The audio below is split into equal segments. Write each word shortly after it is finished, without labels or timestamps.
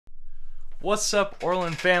What's up,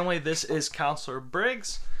 Orland family? This is Counselor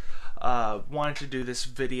Briggs. Wanted to do this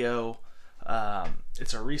video.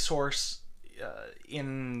 It's a resource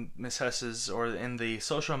in Ms. Hess's or in the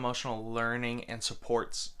Social Emotional Learning and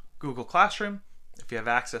Supports Google Classroom. If you have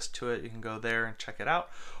access to it, you can go there and check it out.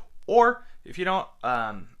 Or if you don't,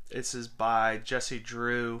 this is by Jessie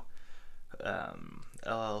Drew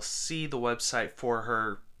LLC, the website for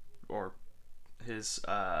her or his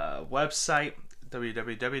website,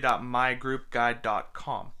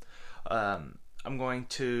 www.mygroupguide.com. I'm going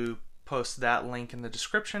to post that link in the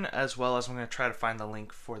description, as well as I'm going to try to find the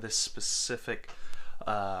link for this specific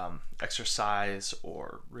exercise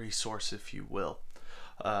or resource, if you will.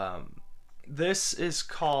 This is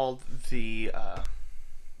called the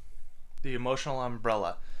Emotional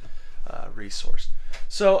Umbrella resource.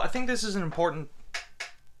 So I think this is an important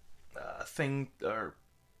thing or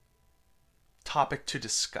topic to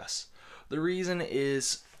discuss. The reason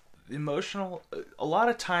is emotional. A lot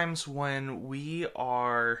of times when we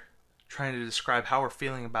are trying to describe how we're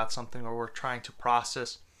feeling about something, or we're trying to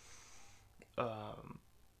process an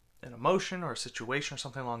emotion or a situation or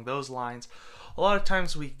something along those lines, a lot of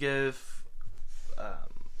times we give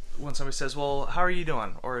when somebody says, well, how are you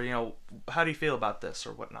doing? Or, you know, how do you feel about this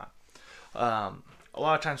or whatnot? A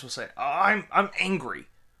lot of times we'll say, oh, I'm angry.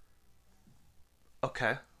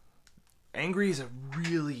 Okay. Angry is a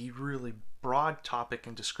really, really broad topic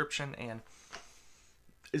and description, and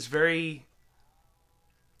is very,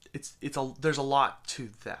 there's a lot to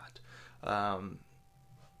that.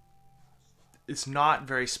 It's not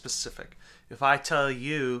very specific. If I tell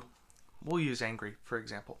you, we'll use angry for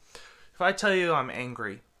example. If I tell you I'm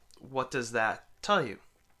angry, what does that tell you?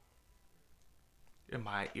 Am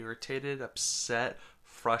I irritated, upset,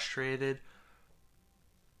 frustrated,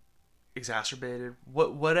 exacerbated?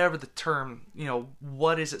 Whatever the term, you know,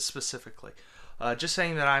 what is it specifically? Just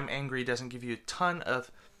saying that I'm angry doesn't give you a ton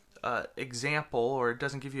of example, or it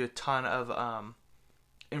doesn't give you a ton of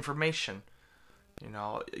information. You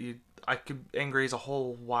know, angry is a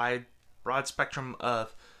whole wide, broad spectrum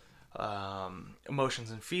of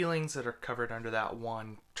emotions and feelings that are covered under that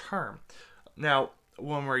one term. Now,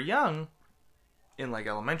 when we're young, in like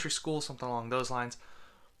elementary school, something along those lines,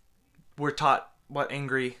 we're taught what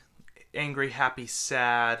angry, happy,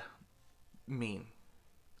 sad mean.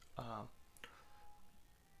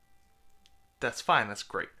 That's fine, that's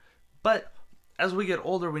great. But as we get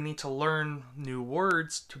older, we need to learn new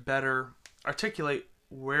words to better articulate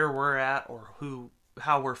where we're at or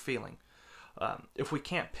how we're feeling. If we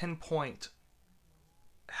can't pinpoint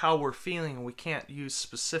how we're feeling, and we can't use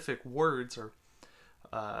specific words or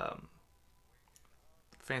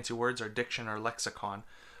fancy words or diction or lexicon,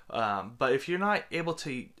 but if you're not able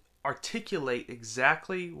to articulate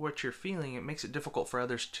exactly what you're feeling, it makes it difficult for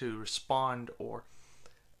others to respond or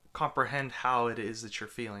comprehend how it is that you're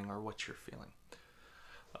feeling or what you're feeling.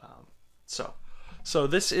 So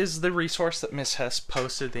this is the resource that Ms. Hess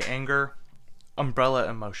posted, the Anger Umbrella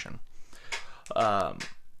Emotion.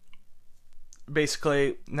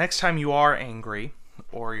 Basically, next time you are angry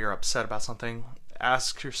or you're upset about something,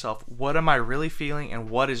 ask yourself, what am I really feeling and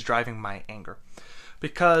what is driving my anger?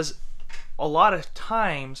 Because a lot of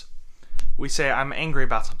times we say I'm angry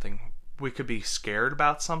about something. We could be scared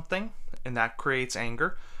about something, and that creates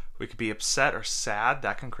anger. We could be upset or sad.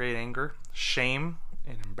 That can create anger. Shame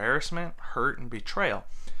and embarrassment, hurt and betrayal.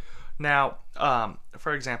 Now,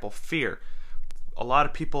 for example, fear. A lot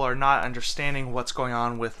of people are not understanding what's going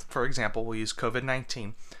on with, for example, we'll use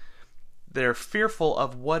COVID-19. They're fearful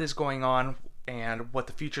of what is going on and what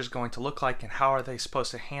the future is going to look like, and how are they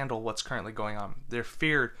supposed to handle what's currently going on. They're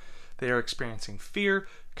feared. They are experiencing fear,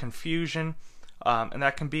 confusion, and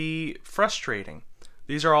that can be frustrating.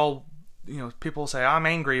 These are all, you know, people say, I'm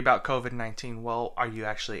angry about COVID-19. Well, are you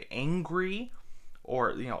actually angry?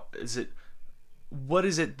 Or, you know, what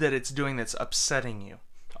is it that it's doing that's upsetting you?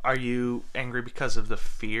 Are you angry because of the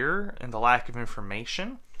fear and the lack of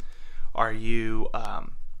information? Are you,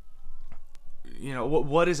 you know,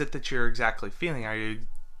 what is it that you're exactly feeling? Are you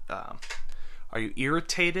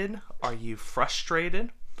irritated? Are you frustrated?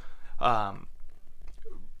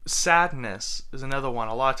 Sadness is another one.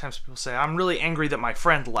 A lot of times people say, I'm really angry that my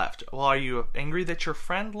friend left. Well, are you angry that your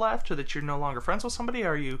friend left, or that you're no longer friends with somebody?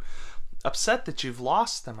 Are you upset that you've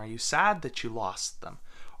lost them? Are you sad that you lost them?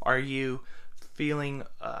 Are you feeling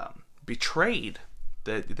betrayed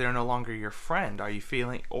that they're no longer your friend? Are you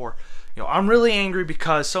feeling, or, you know, I'm really angry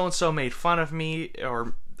because so-and-so made fun of me,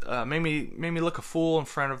 or made me look a fool in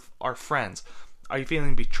front of our friends. Are you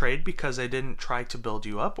feeling betrayed because they didn't try to build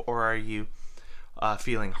you up, or are you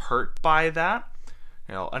feeling hurt by that?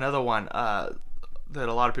 You know, another one, that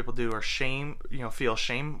a lot of people do are feel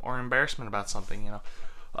shame or embarrassment about something.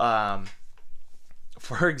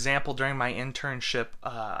 For example, during my internship,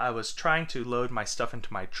 I was trying to load my stuff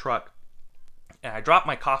into my truck, and I dropped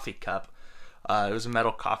my coffee cup. It was a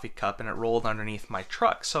metal coffee cup, and it rolled underneath my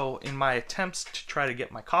truck. So in my attempts to try to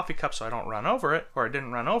get my coffee cup so I don't run over it, or I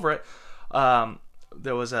didn't run over it,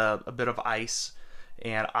 there was a bit of ice,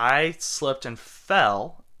 and I slipped and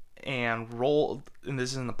fell and rolled, and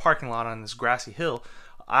this is in the parking lot on this grassy hill.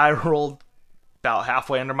 I rolled about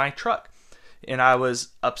halfway under my truck. And I was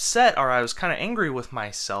upset, or I was kind of angry with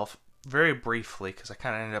myself very briefly, because I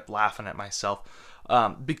kind of ended up laughing at myself,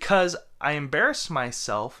 because I embarrassed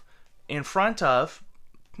myself in front of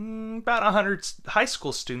about 100 high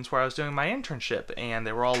school students where I was doing my internship, and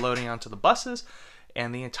they were all loading onto the buses,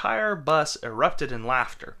 and the entire bus erupted in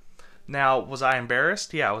laughter. Now, was I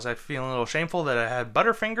embarrassed? Yeah. Was I feeling a little shameful that I had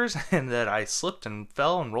butterfingers and that I slipped and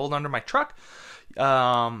fell and rolled under my truck?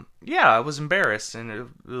 Yeah, I was embarrassed and a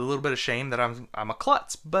little bit of shame that I'm a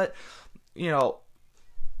klutz. But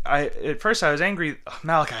at first I was angry.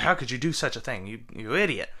 Malachi, how could you do such a thing? You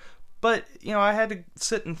idiot. But I had to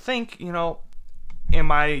sit and think.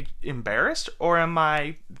 Am I embarrassed, or am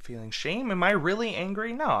I feeling shame? Am I really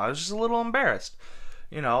angry? No, I was just a little embarrassed.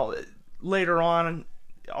 Later on,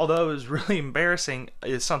 although it was really embarrassing,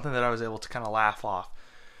 it's something that I was able to kind of laugh off.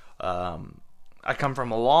 I come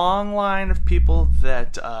from a long line of people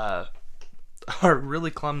that are really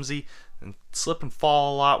clumsy and slip and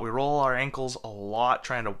fall a lot. We roll our ankles a lot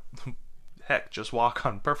trying to, just walk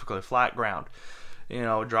on perfectly flat ground.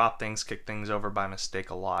 Drop things, kick things over by mistake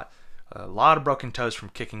a lot. A lot of broken toes from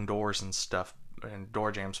kicking doors and stuff, and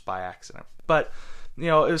door jams by accident. But,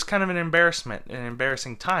 it was kind of an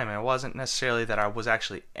embarrassing time. And it wasn't necessarily that I was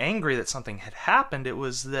actually angry that something had happened. It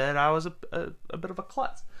was that I was a bit of a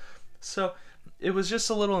klutz. So it was just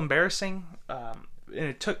a little embarrassing,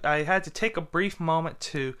 and I had to take a brief moment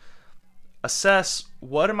to assess,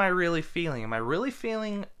 what am I really feeling? Am I really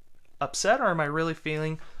feeling upset, or am I really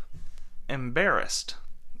feeling embarrassed?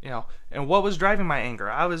 And what was driving my anger?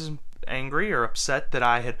 I was angry or upset that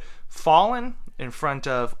I had fallen in front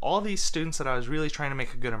of all these students that I was really trying to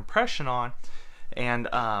make a good impression on, and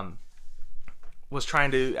was trying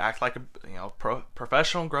to act like a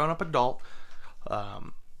professional grown-up adult.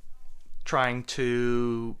 Trying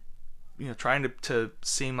to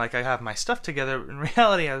seem like I have my stuff together. In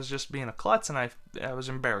reality, I was just being a klutz, and I was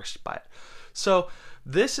embarrassed by it. So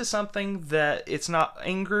this is something that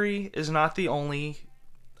angry is not the only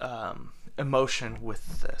emotion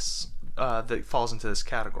with this that falls into this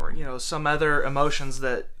category. Some other emotions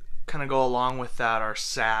that kind of go along with that are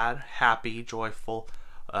sad, happy, joyful.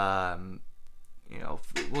 We'll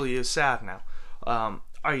use sad now.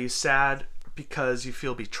 Are you sad because you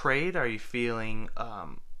feel betrayed? Are you feeling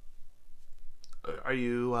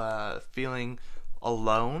feeling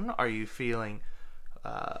alone? Are you feeling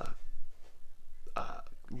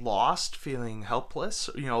lost, feeling helpless?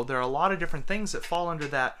 There are a lot of different things that fall under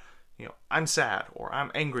that. I'm sad or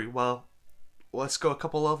I'm angry. Well, let's go a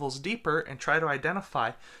couple levels deeper and try to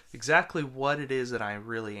identify exactly what it is that I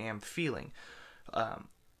really am feeling.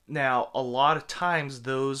 Now, a lot of times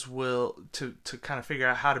those will, to kind of figure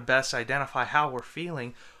out how to best identify how we're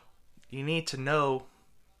feeling, you need to know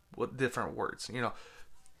what different words. You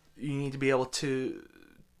need to be able to,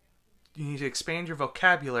 you need to expand your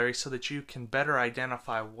vocabulary so that you can better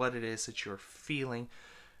identify what it is that you're feeling,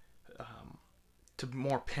 to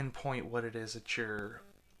more pinpoint what it is that you're,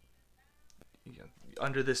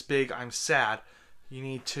 under this big I'm sad, you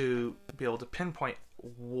need to be able to pinpoint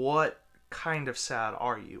what kind of sad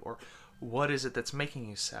are you, or what is it that's making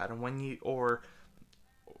you sad, and when you or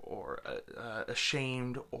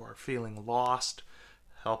ashamed, or feeling lost,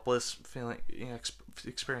 helpless, feeling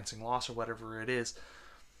experiencing loss, or whatever it is.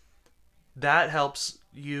 That helps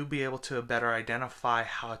you be able to better identify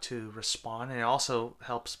how to respond, and it also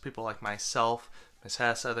helps people like myself, Ms.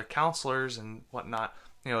 Hess, other counselors and whatnot.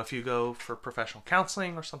 If you go for professional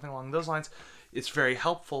counseling or something along those lines, it's very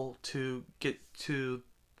helpful to get to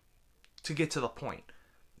the point,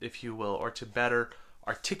 if you will, or to better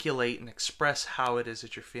articulate and express how it is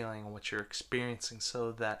that you're feeling and what you're experiencing,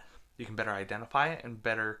 so that you can better identify it and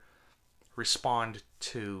better respond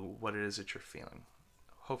to what it is that you're feeling.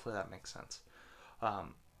 Hopefully that makes sense.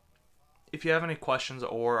 If you have any questions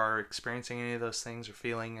or are experiencing any of those things or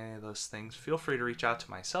feeling any of those things, feel free to reach out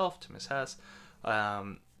to myself, to Ms. Hess,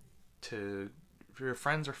 to your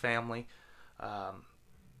friends or family. A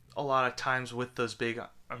lot of times with those big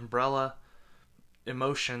umbrella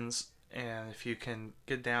emotions, and if you can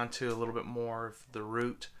get down to a little bit more of the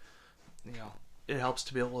root, it helps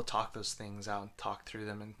to be able to talk those things out and talk through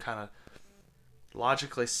them and kind of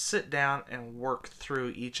logically sit down and work through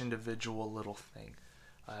each individual little thing.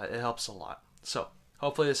 It helps a lot. So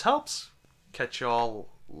hopefully this helps. Catch y'all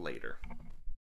later.